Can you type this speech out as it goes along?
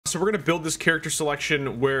So we're going to build this character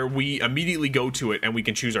selection where we immediately go to it and we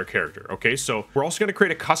can choose our character. Okay, so we're also going to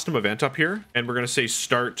create a custom event up here, and we're going to say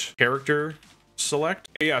start character select.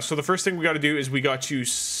 Yeah, so the first thing we got to do is we got to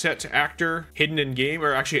set actor hidden in game,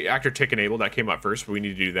 or actually actor tick enabled. That came up first, but we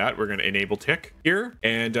need to do that. We're going to enable tick here,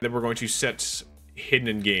 and then we're going to set hidden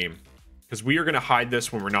in game, because we are going to hide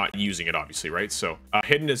this when we're not using it, obviously, right? So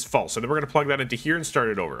hidden is false. And then we're going to plug that into here and start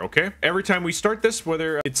it over, okay? Every time we start this,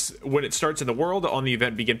 whether it's when it starts in the world on the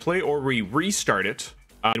event begin play, or we restart it,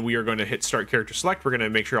 and we are going to hit start character select. We're going to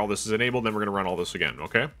make sure all this is enabled, then we're going to run all this again,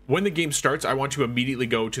 okay? When the game starts, I want to immediately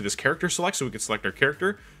go to this character select so we can select our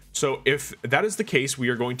character. So if that is the case, we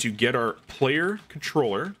are going to get our player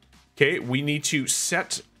controller. Okay, we need to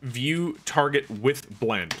set view target with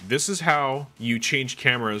blend. This is how you change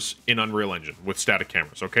cameras in Unreal Engine with static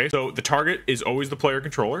cameras, okay? So the target is always the player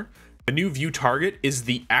controller. The new view target is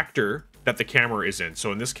the actor that the camera is in.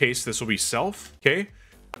 So in this case, this will be self, okay?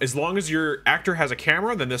 As long as your actor has a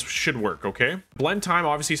camera, then this should work, okay? Blend time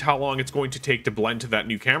obviously is how long it's going to take to blend to that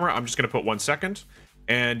new camera. I'm just gonna put 1 second.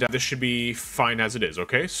 And this should be fine as it is,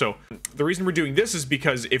 okay? So the reason we're doing this is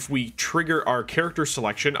because if we trigger our character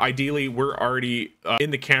selection, ideally we're already in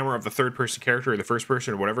the camera of the third person character or the first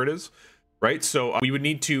person or whatever it is, right? So we would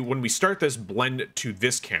need to, when we start this, blend to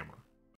this camera.